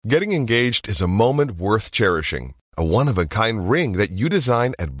Getting engaged is a moment worth cherishing. A one-of-a-kind ring that you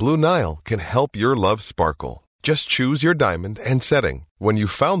design at Blue Nile can help your love sparkle. Just choose your diamond and setting. When you've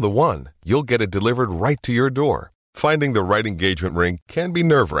found the one, you'll get it delivered right to your door. Finding the right engagement ring can be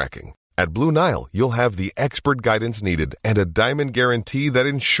nerve-wracking. At Blue Nile, you'll have the expert guidance needed and a diamond guarantee that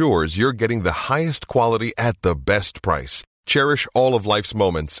ensures you're getting the highest quality at the best price. Cherish all of life's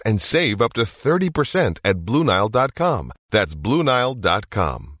moments and save up to 30% at BlueNile.com. That's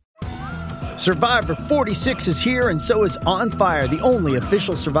BlueNile.com. Survivor 46 is here, and so is On Fire, the only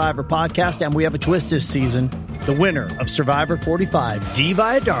official Survivor podcast, and we have a twist this season. The winner of Survivor 45, Dee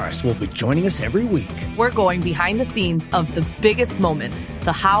Valladares, will be joining us every week. We're going behind the scenes of the biggest moments,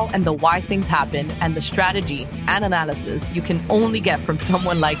 the how and the why things happen, and the strategy and analysis you can only get from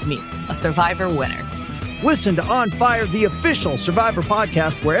someone like me, a Survivor winner. Listen to On Fire, the official Survivor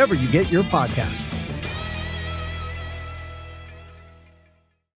podcast, wherever you get your podcast.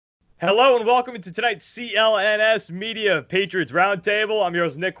 Hello and welcome to tonight's CLNS Media Patriots Roundtable. I'm your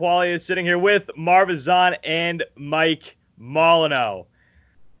host, Nick Quaglia, sitting here with Marv Azan and Mike Molyneux.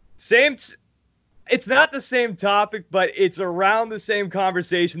 It's not the same topic, but it's around the same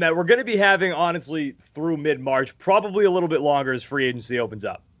conversation that we're going to be having, honestly, through mid-March, probably a little bit longer as free agency opens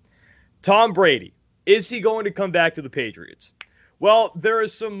up. Tom Brady, is he going to come back to the Patriots? Well, there are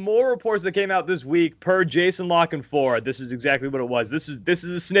some more reports that came out this week per Jason La Canfora. This is exactly what it was. This is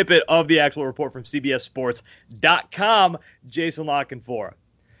a snippet of the actual report from CBSSports.com, Jason La Canfora.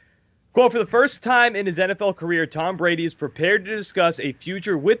 Quote, for the first time in his NFL career, Tom Brady is prepared to discuss a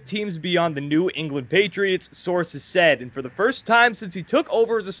future with teams beyond the New England Patriots, sources said. And for the first time since he took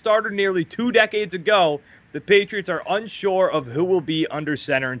over as a starter nearly 2 decades ago, the Patriots are unsure of who will be under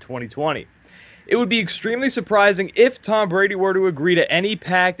center in 2020. It would be extremely surprising if Tom Brady were to agree to any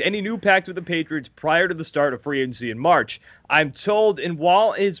new pact with the Patriots prior to the start of free agency in March. I'm told, and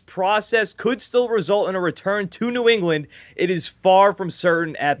while his process could still result in a return to New England, it is far from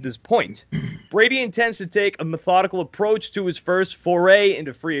certain at this point. Brady intends to take a methodical approach to his first foray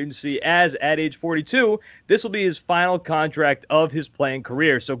into free agency, as at age 42, this will be his final contract of his playing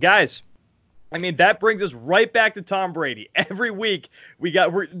career. So guys, I mean, that brings us right back to Tom Brady. Every week,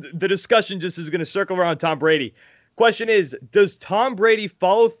 the discussion just is going to circle around Tom Brady. Question is, does Tom Brady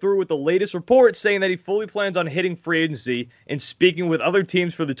follow through with the latest report saying that he fully plans on hitting free agency and speaking with other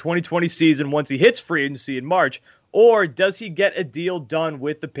teams for the 2020 season once he hits free agency in March? Or does he get a deal done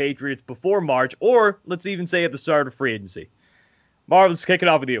with the Patriots before March, or let's even say at the start of free agency? Marv, let's kick it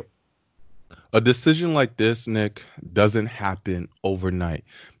off with you. A decision like this, Nick, doesn't happen overnight.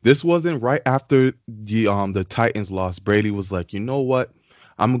 This wasn't right after the Titans lost. Brady was like, you know what?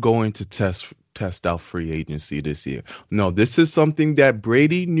 I'm going to test out free agency this year. No, this is something that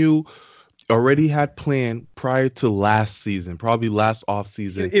Brady already had planned prior to last season, probably last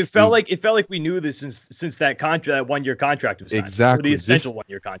offseason. It felt like we knew this since that 1-year contract was signed. Exactly. Or the essential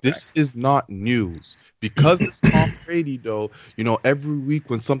 1-year contract. This is not news. Because it's Tom Brady, though, every week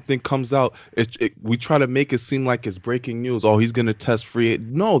when something comes out, we try to make it seem like it's breaking news. Oh, he's going to test free.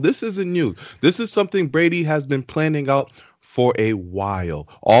 No, this isn't news. This is something Brady has been planning out for a while.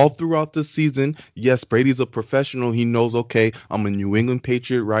 All throughout the season, yes, Brady's a professional. He knows, okay, I'm a New England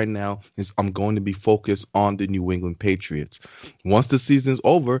Patriot right now. I'm going to be focused on the New England Patriots. Once the season's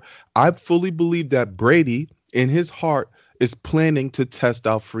over, I fully believe that Brady, in his heart, is planning to test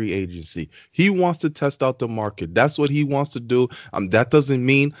out free agency. He wants to test out the market. That's what he wants to do. That doesn't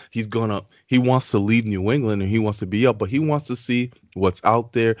mean he wants to leave New England and he wants to be up, but he wants to see what's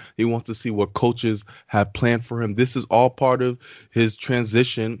out there. He wants to see what coaches have planned for him. This is all part of his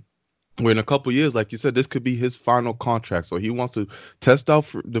transition, where in a couple years, like you said, this could be his final contract. So he wants to test out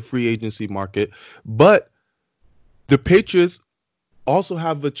the free agency market. But the Patriots also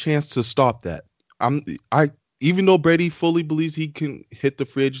have a chance to stop that. Even though Brady fully believes he can hit the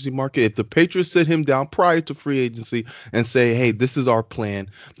free agency market, if the Patriots sit him down prior to free agency and say, hey, this is our plan,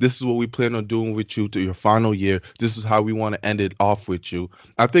 this is what we plan on doing with you to your final year, this is how we want to end it off with you,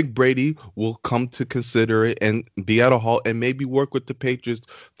 I think Brady will come to consider it and be at a halt and maybe work with the Patriots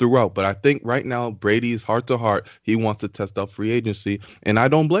throughout. But I think right now, Brady's heart to heart, he wants to test out free agency, and I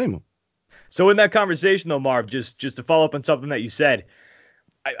don't blame him. So in that conversation, though, Marv, just to follow up on something that you said,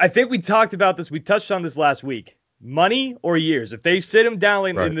 I think we talked about this. We touched on this last week. Money or years? If they sit him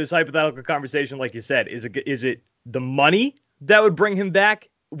down in this hypothetical conversation, like you said, is it the money that would bring him back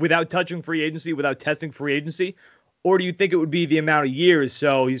without touching free agency, without testing free agency? Or do you think it would be the amount of years?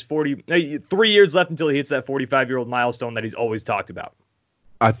 So he's 3 years left until he hits that 45-year-old milestone that he's always talked about.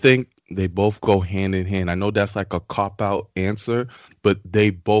 I think they both go hand in hand. I know that's like a cop-out answer, but they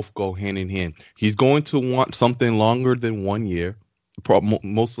both go hand in hand. He's going to want something longer than 1 year.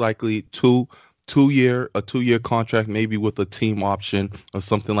 most likely a 2-year contract, maybe with a team option or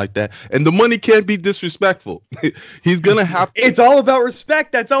something like that. And the money can't be disrespectful. He's gonna have to. It's all about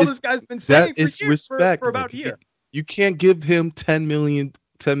respect. That's all this guy's been saying That is respect for about a year. You can't give him 10 million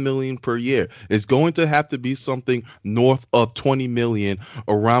per year. It's going to have to be something north of 20 million,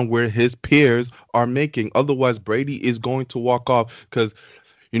 around where his peers are making. Otherwise, Brady is going to walk off, because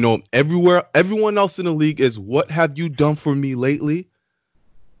everyone else in the league is, what have you done for me lately?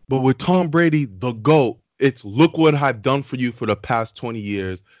 But with Tom Brady, the GOAT, it's, look what I've done for you for the past 20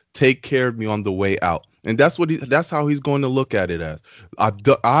 years. Take care of me on the way out. And that's how he's going to look at it as.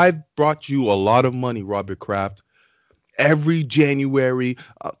 I've brought you a lot of money, Robert Kraft. Every January,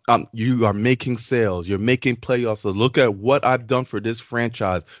 you are making sales. You're making playoffs. So look at what I've done for this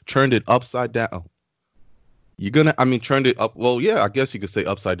franchise. Turned it upside down. Turned it up. Well, yeah, I guess you could say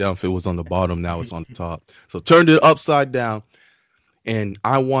upside down. If it was on the bottom, now it's on the top. So turned it upside down. And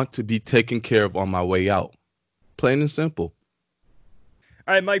I want to be taken care of on my way out. Plain and simple.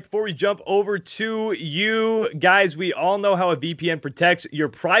 All right, Mike, before we jump over to you guys, we all know how a VPN protects your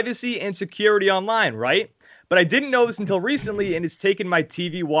privacy and security online, right? But I didn't know this until recently, and it's taken my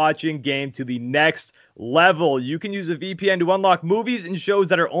TV watching game to the next level. You can use a VPN to unlock movies and shows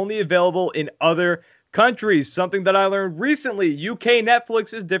that are only available in other countries. Something that I learned recently. UK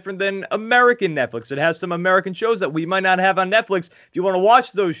Netflix is different than American Netflix. It has some American shows that we might not have on Netflix. If you want to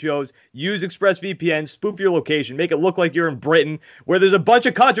watch those shows, use ExpressVPN, spoof your location, make it look like you're in Britain, where there's a bunch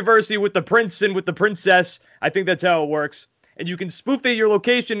of controversy with the prince and with the princess. I think that's how it works. And you can spoof your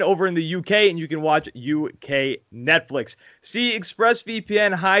location over in the UK, and you can watch UK Netflix. See,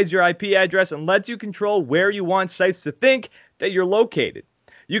 ExpressVPN hides your IP address and lets you control where you want sites to think that you're located.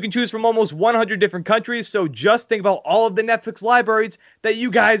 You can choose from almost 100 different countries, so just think about all of the Netflix libraries that you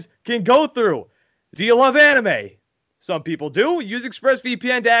guys can go through. Do you love anime? Some people do. Use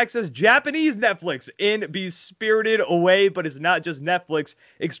ExpressVPN to access Japanese Netflix in be spirited away, but it's not just Netflix.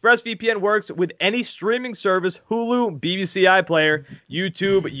 ExpressVPN works with any streaming service, Hulu, BBC iPlayer,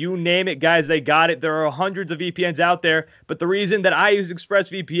 YouTube, you name it, guys, they got it. There are hundreds of VPNs out there, but the reason that I use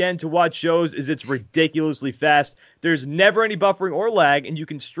ExpressVPN to watch shows is it's ridiculously fast. There's never any buffering or lag, and you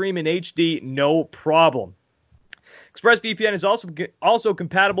can stream in HD, no problem. ExpressVPN is also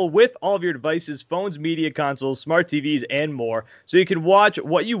compatible with all of your devices, phones, media consoles, smart TVs, and more, so you can watch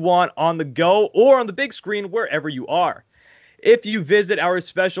what you want on the go or on the big screen wherever you are. If you visit our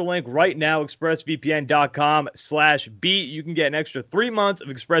special link right now, expressvpn.com/beat, you can get an extra 3 months of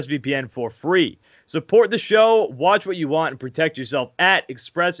ExpressVPN for free. Support the show, watch what you want, and protect yourself at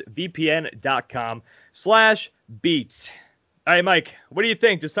expressvpn.com/beat. All right, Mike, what do you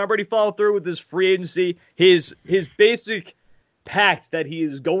think? Does Tom Brady follow through with his free agency? His basic pact that he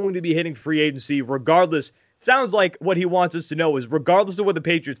is going to be hitting free agency regardless. Sounds like what he wants us to know is regardless of what the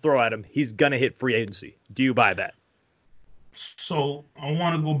Patriots throw at him, he's going to hit free agency. Do you buy that? So I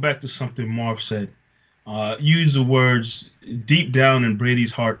want to go back to something Marv said. Use the words deep down in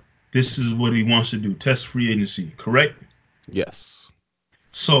Brady's heart. This is what he wants to do. Test free agency, correct? Yes.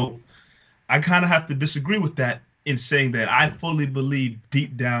 So I kind of have to disagree with that in saying that I fully believe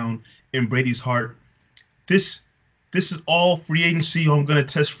deep down in Brady's heart, this is all free agency. I'm going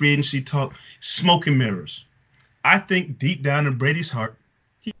to test free agency talk, smoke and mirrors. I think deep down in Brady's heart,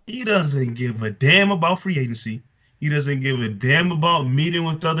 he doesn't give a damn about free agency. He doesn't give a damn about meeting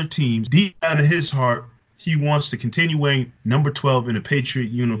with other teams. Deep down in his heart, he wants to continue wearing number 12 in a Patriot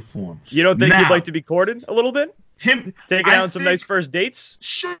uniform. You don't think he'd like to be courted a little bit? Taking out some nice first dates?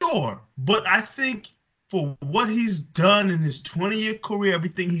 Sure, but I think for what he's done in his 20-year career,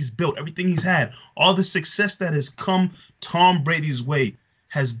 everything he's built, everything he's had, all the success that has come Tom Brady's way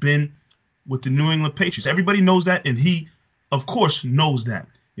has been with the New England Patriots. Everybody knows that, and he, of course, knows that.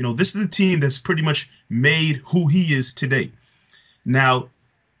 You know, this is the team that's pretty much made who he is today. Now,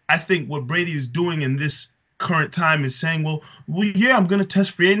 I think what Brady is doing in this current time is saying, well, yeah, I'm going to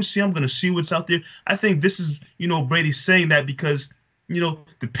test free agency. I'm going to see what's out there. I think this is, Brady saying that because,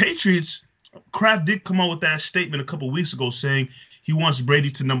 the Patriots, Kraft did come out with that statement a couple of weeks ago saying he wants Brady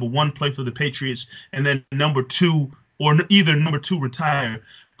to, number one, play for the Patriots, and then number two, or either number two, retire.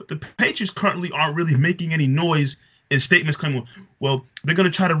 But the Patriots currently aren't really making any noise in statements claiming, well, they're going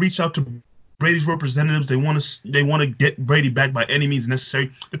to try to reach out to Brady's representatives. They want to get Brady back by any means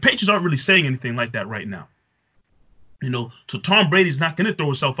necessary. The Patriots aren't really saying anything like that right now. So Tom Brady's not going to throw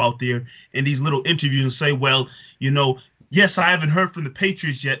himself out there in these little interviews and say, well, yes, I haven't heard from the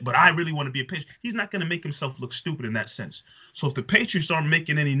Patriots yet, but I really want to be a Patriot. He's not going to make himself look stupid in that sense. So if the Patriots aren't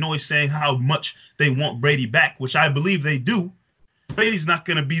making any noise saying how much they want Brady back, which I believe they do, Brady's not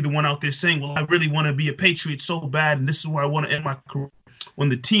going to be the one out there saying, well, I really want to be a Patriot so bad, and this is where I want to end my career, when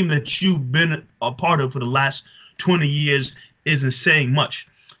the team that you've been a part of for the last 20 years isn't saying much.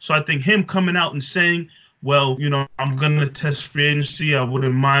 So I think him coming out and saying, well, I'm going to test free agency. I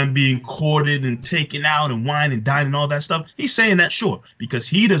wouldn't mind being courted and taken out and wine and dine and all that stuff. He's saying that, sure, because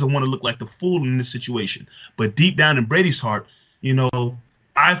he doesn't want to look like the fool in this situation. But deep down in Brady's heart,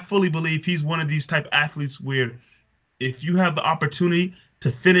 I fully believe he's one of these type of athletes where if you have the opportunity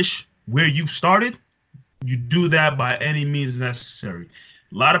to finish where you started, you do that by any means necessary.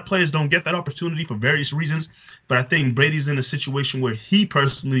 A lot of players don't get that opportunity for various reasons, but I think Brady's in a situation where he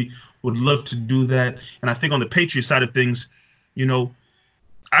personally would love to do that. And I think on the Patriots side of things,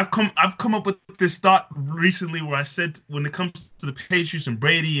 I've come up with this thought recently where I said when it comes to the Patriots and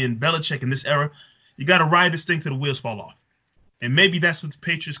Brady and Belichick in this era, you got to ride this thing till the wheels fall off. And maybe that's what the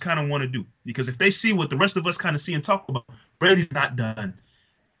Patriots kind of want to do. Because if they see what the rest of us kind of see and talk about, Brady's not done.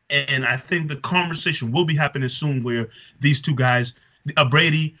 And I think the conversation will be happening soon where these two guys,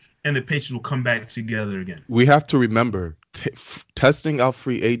 Brady and the Patriots, will come back together again. We have to remember, testing out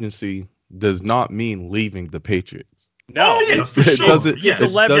free agency does not mean leaving the Patriots. No, it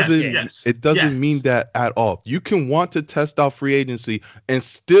doesn't mean that at all. You can want to test out free agency and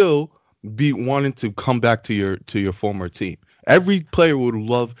still be wanting to come back to your former team. Every player would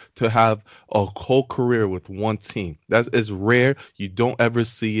love to have a whole career with one team. That is rare. You don't ever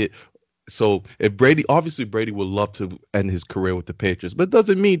see it. So if Brady would love to end his career with the Patriots, but it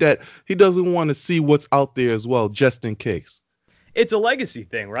doesn't mean that he doesn't want to see what's out there as well, just in case. It's a legacy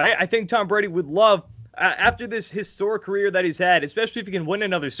thing, right? I think Tom Brady would love, after this historic career that he's had, especially if he can win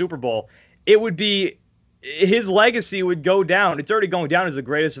another Super Bowl, his legacy would go down. It's already going down as the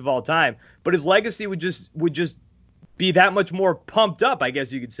greatest of all time, but his legacy would just be that much more pumped up, I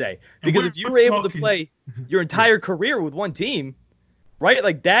guess you could say. Because if you were able to play your entire career with one team, right?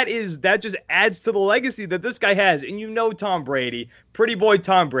 Like that just adds to the legacy that this guy has. And Tom Brady, pretty boy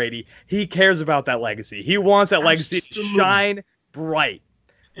Tom Brady, he cares about that legacy. He wants that legacy to shine bright.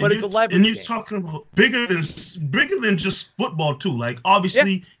 But it's a leverage. And you're talking about bigger than just football too. Like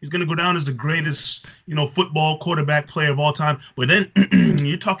obviously he's gonna go down as the greatest, football quarterback player of all time. But then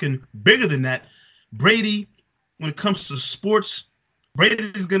you're talking bigger than that. Brady, when it comes to sports, Brady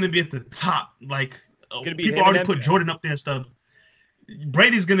is gonna be at the top. Like people already put Jordan up there and stuff.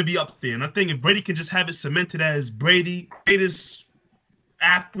 Brady's gonna be up there, and I think if Brady can just have it cemented as Brady, greatest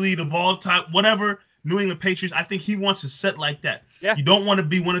athlete of all time, whatever, New England Patriots, I think he wants to set like that. Yeah. You don't want to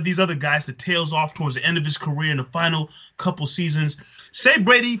be one of these other guys that tails off towards the end of his career in the final couple seasons. Say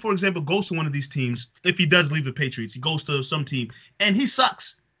Brady, for example, goes to one of these teams. If he does leave the Patriots, he goes to some team, and he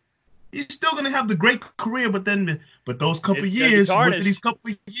sucks. He's still going to have the great career, but those couple of years,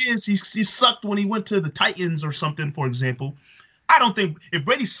 he sucked when he went to the Titans or something, for example. I don't think if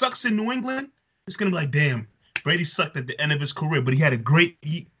Brady sucks in New England, it's going to be like, damn, Brady sucked at the end of his career, but he had a great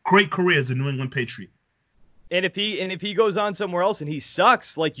career as a New England Patriot. And if he goes on somewhere else and he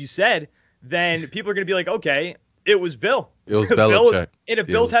sucks, like you said, then people are going to be like, okay, it was Bill. It was Belichick. And if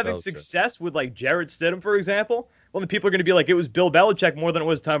Bill's having success with like Jarrett Stidham, for example, well, then people are going to be like, it was Bill Belichick more than it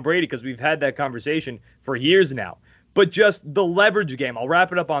was Tom Brady, because we've had that conversation for years now. But just the leverage game, I'll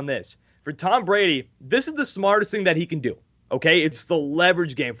wrap it up on this. For Tom Brady, this is the smartest thing that he can do. Okay, it's the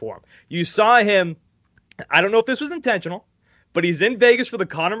leverage game for him. You saw him, I don't know if this was intentional, but he's in Vegas for the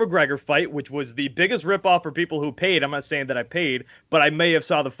Conor McGregor fight, which was the biggest ripoff for people who paid. I'm not saying that I paid, but I may have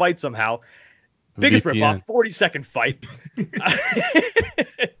saw the fight somehow. Biggest ripoff, 40-second fight.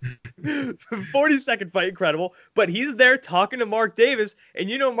 40-second fight, incredible. But he's there talking to Mark Davis, and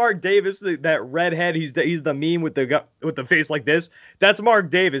Mark Davis, that redhead, he's the meme with the face like this. That's Mark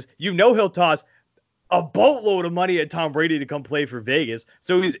Davis. He'll toss a boatload of money at Tom Brady to come play for Vegas.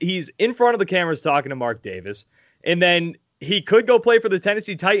 So he's in front of the cameras talking to Mark Davis. And then he could go play for the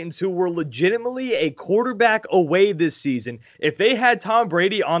Tennessee Titans, who were legitimately a quarterback away this season. If they had Tom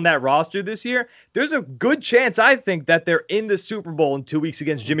Brady on that roster this year, there's a good chance, I think, that they're in the Super Bowl in 2 weeks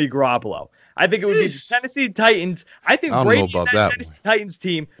against Jimmy Garoppolo. I think it would be the Tennessee Titans. I think Brady and that Tennessee Titans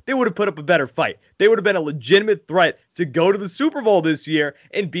team, they would have put up a better fight. They would have been a legitimate threat to go to the Super Bowl this year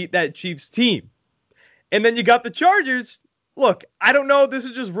and beat that Chiefs team. And then you got the Chargers. Look, I don't know if this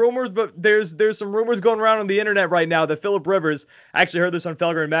is just rumors, but there's some rumors going around on the internet right now that Phillip Rivers, I actually heard this on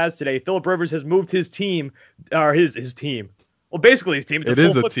Felger and Maz today, Phillip Rivers has moved his team, or his team. Well, basically his team. It's a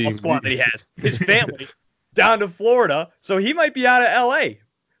full football squad that he has. His family down to Florida, so he might be out of L.A.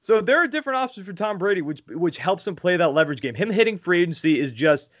 So there are different options for Tom Brady, which helps him play that leverage game. Him hitting free agency is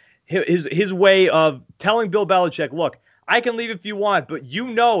just his way of telling Bill Belichick, look, I can leave if you want, but you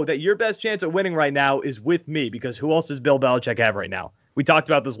know that your best chance at winning right now is with me, because who else does Bill Belichick have right now? We talked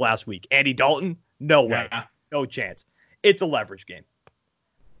about this last week. Andy Dalton? No way. No chance. It's a leverage game.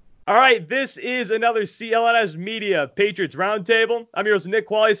 All right, this is another CLNS Media Patriots Roundtable. I'm your host, Nick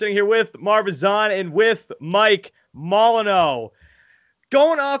Qualley, sitting here with Marvin Zahn and with Mike Molyneux.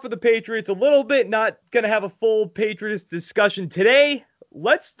 Going off of the Patriots a little bit, not going to have a full Patriots discussion today.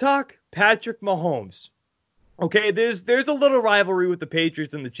 Let's talk Patrick Mahomes. Okay, there's a little rivalry with the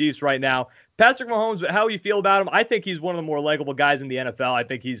Patriots and the Chiefs right now. Patrick Mahomes, how you feel about him? I think he's one of the more likable guys in the NFL. I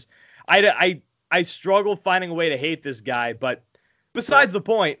think he's I struggle finding a way to hate this guy, but besides the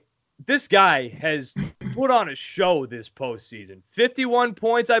point, this guy has put on a show this postseason. 51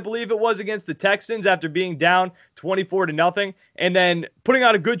 points, I believe it was, against the Texans after being down 24-0, and then putting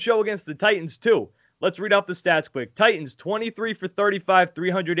on a good show against the Titans too. Let's read off the stats quick. Titans, 23 for 35,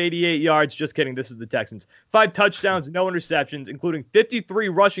 388 yards. Just kidding, this is the Texans. 5 touchdowns, no interceptions, including 53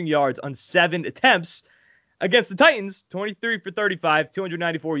 rushing yards on 7 attempts. Against the Titans, 23 for 35,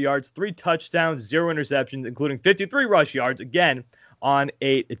 294 yards, 3 touchdowns, 0 interceptions, including 53 rush yards, again, on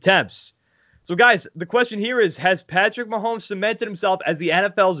 8 attempts. So, guys, the question here is, has Patrick Mahomes cemented himself as the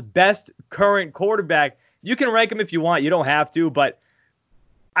NFL's best current quarterback? You can rank him if you want. You don't have to. But,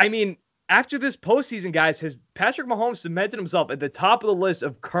 I mean, after this postseason, guys, has Patrick Mahomes cemented himself at the top of the list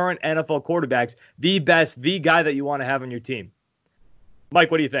of current NFL quarterbacks, the best, the guy that you want to have on your team? Mike,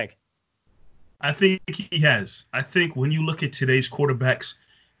 what do you think? I think he has. I think when you look at today's quarterbacks,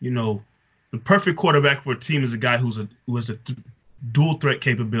 you know, the perfect quarterback for a team is a guy who has a dual threat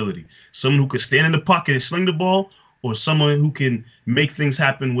capability. Someone who can stand in the pocket and sling the ball, or someone who can make things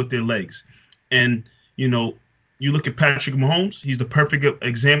happen with their legs. And, you know, you look at Patrick Mahomes, he's the perfect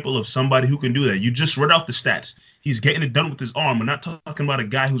example of somebody who can do that. You just read out the stats. He's getting it done with his arm. We're not talking about a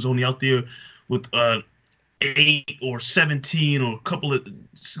guy who's only out there with 8 or 17 or a couple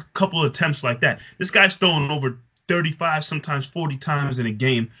of attempts like that. This guy's throwing over 35, sometimes 40 times in a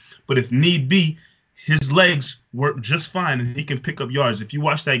game. But if need be, his legs work just fine and he can pick up yards. If you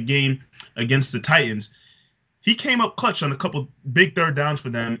watch that game against the Titans, he came up clutch on a couple big third downs for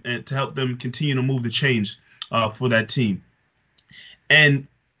them and to help them continue to move the chains for that team. And,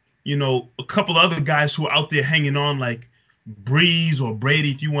 you know, a couple other guys who are out there hanging on, like Breeze or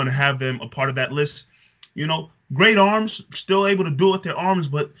Brady, if you want to have them a part of that list. You know, great arms, still able to do it with their arms,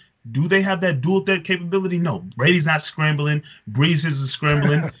 but do they have that dual threat capability? No. Brady's not scrambling. Breeze is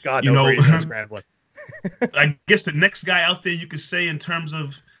scrambling. God, no, Brady's not scrambling. I guess the next guy out there you could say in terms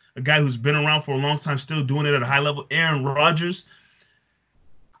of a guy who's been around for a long time, still doing it at a high level, Aaron Rodgers.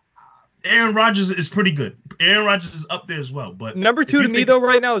 Aaron Rodgers is pretty good. Aaron Rodgers is up there as well. But number 2 to me, though,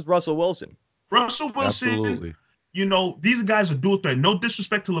 right now is Russell Wilson. Russell Wilson. Absolutely. You know, these guys are dual threat. No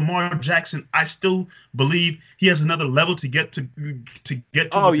disrespect to Lamar Jackson. I still believe he has another level to get to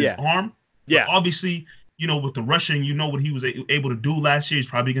his arm. Yeah. But obviously, you know, with the rushing, you know what he was able to do last year. He's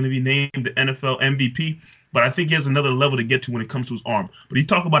probably going to be named the NFL MVP. But I think he has another level to get to when it comes to his arm. But you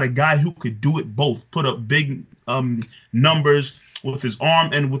talk about a guy who could do it both, put up big numbers with his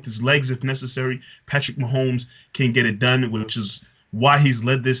arm and with his legs if necessary. Patrick Mahomes can get it done, which is why he's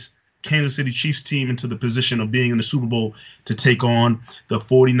led this Kansas City Chiefs team into the position of being in the Super Bowl to take on the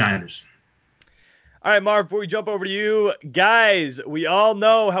 49ers. All right, Marv, before we jump over to you, guys, we all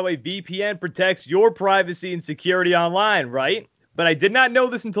know how a VPN protects your privacy and security online, right? But I did not know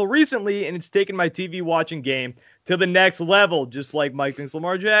this until recently, and it's taken my TV watching game to the next level, just like Mike thinks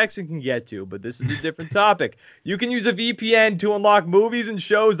Lamar Jackson can get to. But this is a different topic. You can use a VPN to unlock movies and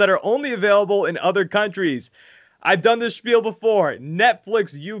shows that are only available in other countries. I've done this spiel before.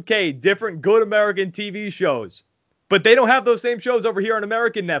 Netflix UK, different good American TV shows. But they don't have those same shows over here on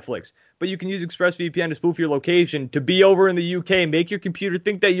American Netflix. But you can use ExpressVPN to spoof your location, to be over in the UK, make your computer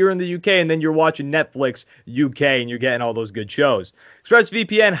think that you're in the UK, and then you're watching Netflix UK, and you're getting all those good shows.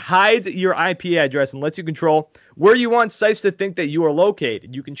 ExpressVPN hides your IP address and lets you control where you want sites to think that you are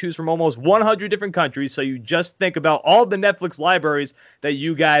located. You can choose from almost 100 different countries, so you just think about all the Netflix libraries that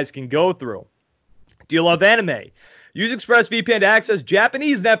you guys can go through. Do you love anime? Use ExpressVPN to access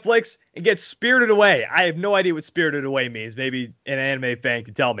Japanese Netflix and get Spirited Away. I have no idea what Spirited Away means. Maybe an anime fan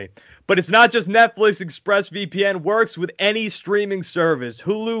can tell me. But it's not just Netflix. ExpressVPN works with any streaming service.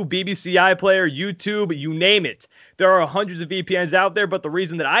 Hulu, BBC iPlayer, YouTube, you name it. There are hundreds of VPNs out there, but the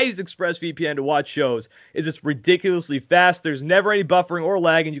reason that I use ExpressVPN to watch shows is it's ridiculously fast. There's never any buffering or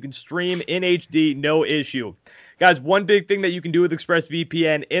lag, and you can stream in HD, no issue. Guys, one big thing that you can do with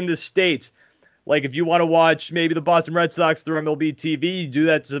ExpressVPN in the States, like if you want to watch maybe the Boston Red Sox through MLB TV, you do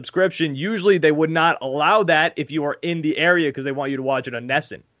that subscription. Usually they would not allow that if you are in the area because they want you to watch it on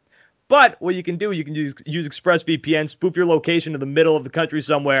NESN. But what you can do, you can use ExpressVPN, spoof your location to the middle of the country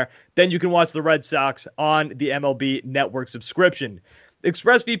somewhere. Then you can watch the Red Sox on the MLB Network subscription.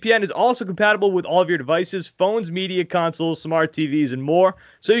 ExpressVPN is also compatible with all of your devices, phones, media consoles, smart TVs, and more,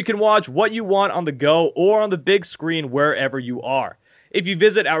 so you can watch what you want on the go or on the big screen wherever you are. If you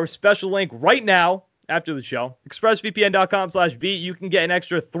visit our special link right now after the show, expressvpn.com/beat, you can get an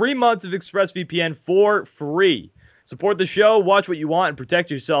extra 3 months of ExpressVPN for free. Support the show, watch what you want, and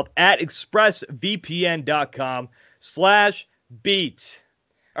protect yourself at expressvpn.com/beat.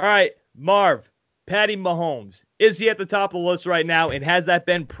 All right, Marv, Patty Mahomes. Is he at the top of the list right now, and has that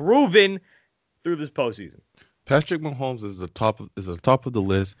been proven through this postseason? Patrick Mahomes is the top of the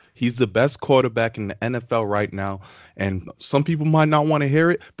list. He's the best quarterback in the NFL right now, and some people might not want to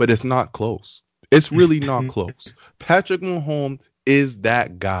hear it, but it's not close. It's really not close. Patrick Mahomes is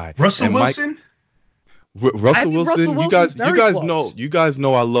that guy. Russell Wilson? Russell Wilson. You guys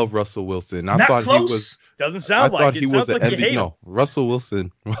know I love Russell Wilson. I thought he was. Doesn't sound like it. Sounds like you hate him. No, Russell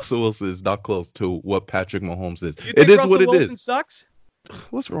Wilson is not close to what Patrick Mahomes is. You think it is Russell what it Wilson is. Sucks?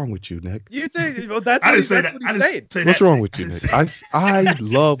 What's wrong with you, Nick? You think? Well, that's I what didn't say that's that. what I he's didn't saying. say What's that. wrong with you, Nick? I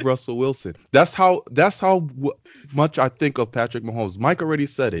love Russell Wilson. That's how much I think of Patrick Mahomes. Mike already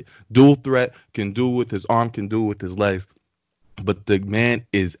said it. Dual threat, can do with his arm, can do with his legs. But the man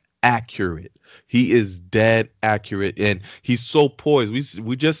is accurate. He is dead accurate, and he's so poised.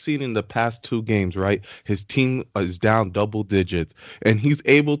 We just seen in the past 2 games, right? His team is down double digits, and he's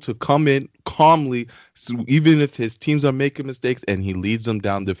able to come in calmly, so even if his teams are making mistakes, and he leads them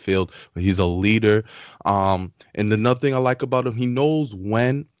down the field. He's a leader. And another thing I like about him, he knows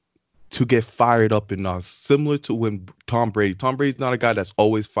when to get fired up in us, similar to when Tom Brady's not a guy that's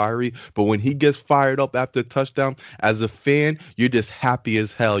always fiery, but when he gets fired up after a touchdown, as a fan, you're just happy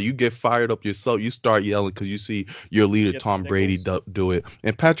as hell. You get fired up yourself. You start yelling because you see your leader, Tom Brady, do it.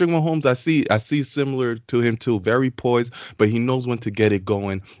 And Patrick Mahomes, I see similar to him too, very poised, but he knows when to get it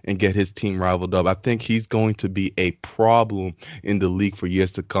going and get his team rivaled up. I think he's going to be a problem in the league for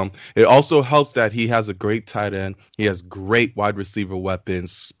years to come. It also helps that he has a great tight end. He has great wide receiver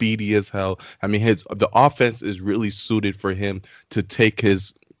weapons, speedy as hell. I mean, the offense is really suited for him to take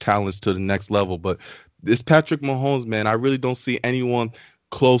his talents to the next level. But this Patrick Mahomes, man, I really don't see anyone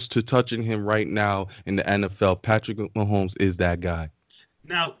close to touching him right now in the NFL. Patrick Mahomes is that guy.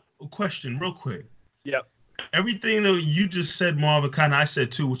 Now, a question real quick. Yep. Everything that you just said, Marvin, kind of I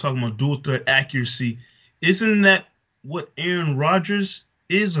said too, we're talking about dual threat accuracy. Isn't that what Aaron Rodgers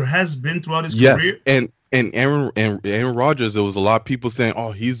is or has been throughout his career? And Aaron Rodgers, there was a lot of people saying,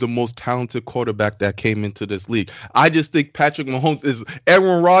 oh, he's the most talented quarterback that came into this league. I just think Patrick Mahomes is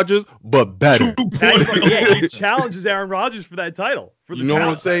Aaron Rodgers, but better. He challenges Aaron Rodgers for that title. You know what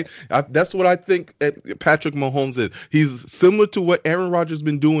I'm saying? That's what I think Patrick Mahomes is. He's similar to what Aaron Rodgers has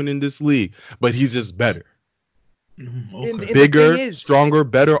been doing in this league, but he's just better. Okay. Bigger, stronger,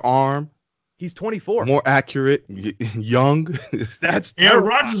 better arm. He's 24. More accurate, young. That's Aaron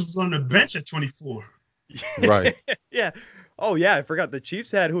Rodgers was on the bench at 24. Right. Yeah. Oh, yeah. I forgot. The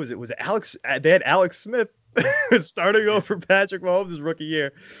Chiefs had, who was it? Was it Alex? They had Alex Smith starting over Patrick Mahomes' his rookie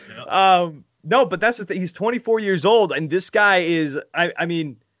year. Yep. No, but that's the thing. He's 24 years old, and this guy is, I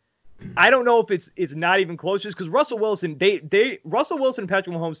mean, I don't know if it's not even close, just because Russell Wilson, Russell Wilson and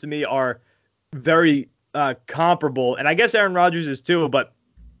Patrick Mahomes to me are very comparable, and I guess Aaron Rodgers is too, but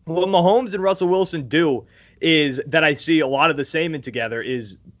what Mahomes and Russell Wilson do is that I see a lot of the same in together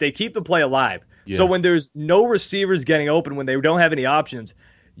is they keep the play alive. Yeah. So when there's no receivers getting open, when they don't have any options,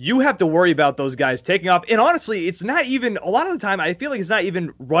 you have to worry about those guys taking off. And honestly, it's not even, a lot of the time, I feel like it's not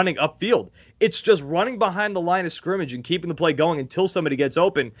even running upfield. It's just running behind the line of scrimmage and keeping the play going until somebody gets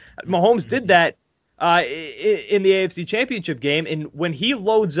open. Mahomes did that in the AFC Championship game, and when he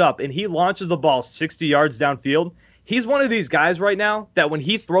loads up and he launches the ball 60 yards downfield, he's one of these guys right now that when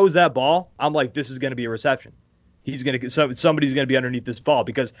he throws that ball, I'm like, this is going to be a reception. He's going to get somebody's going to be underneath this ball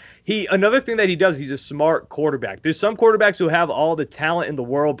because another thing that he does, he's a smart quarterback. There's some quarterbacks who have all the talent in the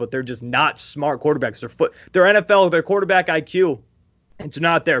world, but they're just not smart quarterbacks. They're NFL, their quarterback IQ, it's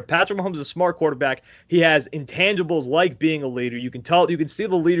not there. Patrick Mahomes is a smart quarterback. He has intangibles like being a leader. You can see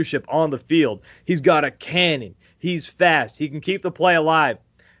the leadership on the field. He's got a cannon. He's fast. He can keep the play alive.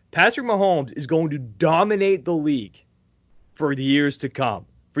 Patrick Mahomes is going to dominate the league for the years to come.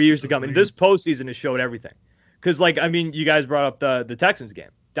 And this postseason has showed everything. Because, you guys brought up the Texans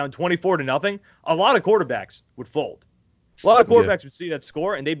game. Down 24-0. A lot of quarterbacks would fold. A lot of quarterbacks would see that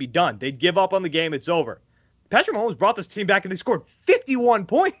score, and they'd be done. They'd give up on the game. It's over. Patrick Mahomes brought this team back, and they scored 51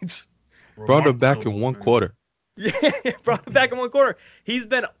 points. Brought them back in one quarter. Yeah, brought him back in one quarter. He's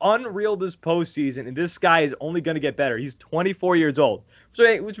been unreal this postseason, and this guy is only going to get better. He's 24 years old,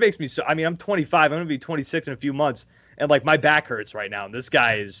 which makes me so. I mean, I'm 25. I'm going to be 26 in a few months, and like my back hurts right now. And this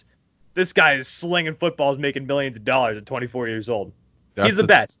guy is slinging footballs, making millions of dollars at 24 years old. He's the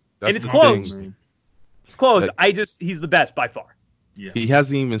best, and it's close. It's close. He's the best by far. Yeah. He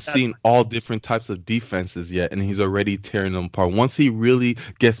hasn't even seen all different types of defenses yet, and he's already tearing them apart. Once he really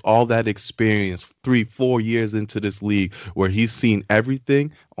gets all that experience, 3-4 years into this league where he's seen everything,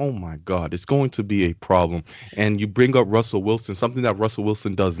 oh my God, it's going to be a problem. And you bring up Russell Wilson, something that Russell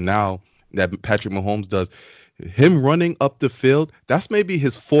Wilson does now that Patrick Mahomes does. Him running up the field, that's maybe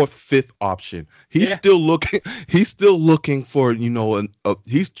his 4th, 5th option. He's still looking for,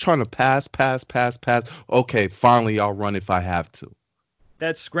 he's trying to pass. Okay, finally I'll run if I have to.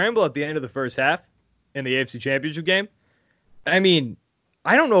 That scramble at the end of the first half in the AFC Championship game, I mean,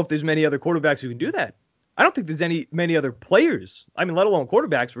 I don't know if there's many other quarterbacks who can do that. I don't think there's many other players. I mean, let alone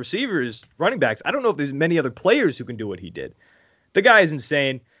quarterbacks, receivers, running backs. I don't know if there's many other players who can do what he did. The guy is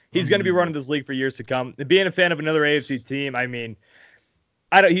insane. He's going to be running this league for years to come. And being a fan of another AFC team, I mean,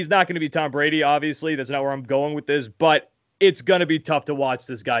 he's not going to be Tom Brady, obviously. That's not where I'm going with this. But it's going to be tough to watch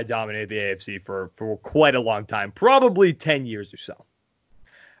this guy dominate the AFC for quite a long time, probably 10 years or so.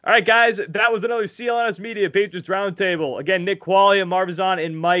 All right, guys, that was another CLNS Media Patriots Roundtable. Again, Nick Quaglia, Marvizon,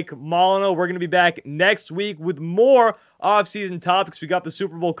 and Mike Molyneux. We're going to be back next week with more offseason topics. We got the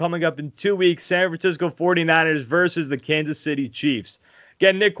Super Bowl coming up in 2 weeks. San Francisco 49ers versus the Kansas City Chiefs.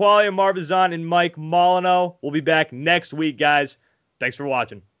 Again, Nick Quaglia, Marvizon, and Mike Molyneux. We'll be back next week, guys. Thanks for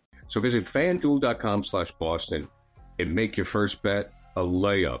watching. So visit FanDuel.com/Boston and make your first bet a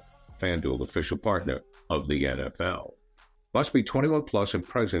layup. FanDuel, official partner of the NFL. Must be 21 plus and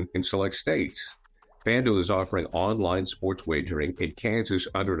present in select states. FanDuel is offering online sports wagering in Kansas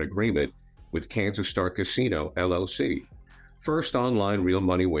under an agreement with Kansas Star Casino, LLC. First online real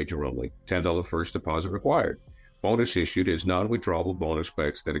money wager only. $10 first deposit required. Bonus issued is non-withdrawable bonus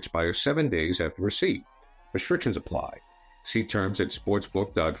bets that expire 7 days after receipt. Restrictions apply. See terms at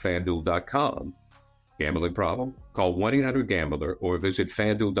sportsbook.fanduel.com. Gambling problem? Call 1-800-GAMBLER or visit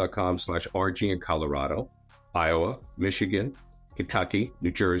fanduel.com/RG in Colorado, Iowa, Michigan, Kentucky,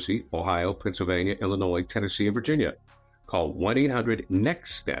 New Jersey, Ohio, Pennsylvania, Illinois, Tennessee, and Virginia. Call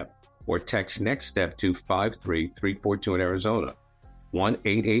 1-800-NEXT-STEP or text NEXT STEP to 53342 in Arizona,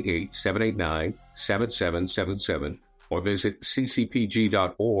 1-888-789-7777, or visit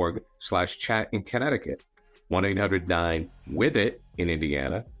ccpg.org/chat in Connecticut, 1-800-9-WITH-IT in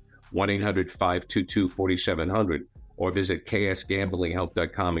Indiana, 1-800-522-4700, or visit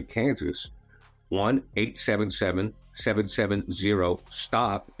ksgamblinghelp.com in Kansas,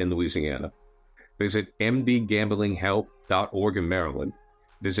 1-877-770-STOP in Louisiana. Visit mdgamblinghelp.org in Maryland.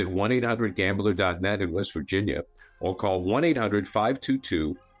 Visit 1-800-GAMBLER.net in West Virginia, or call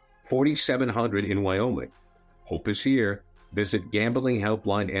 1-800-522-4700 in Wyoming. Hope is here. Visit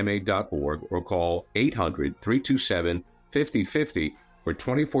gamblinghelplinema.org or call 800-327-5050 for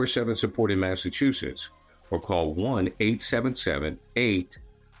 24/7 support in Massachusetts, or call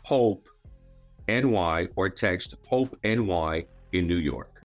 1-877-8-HOPE-NY or text HOPE-NY in New York.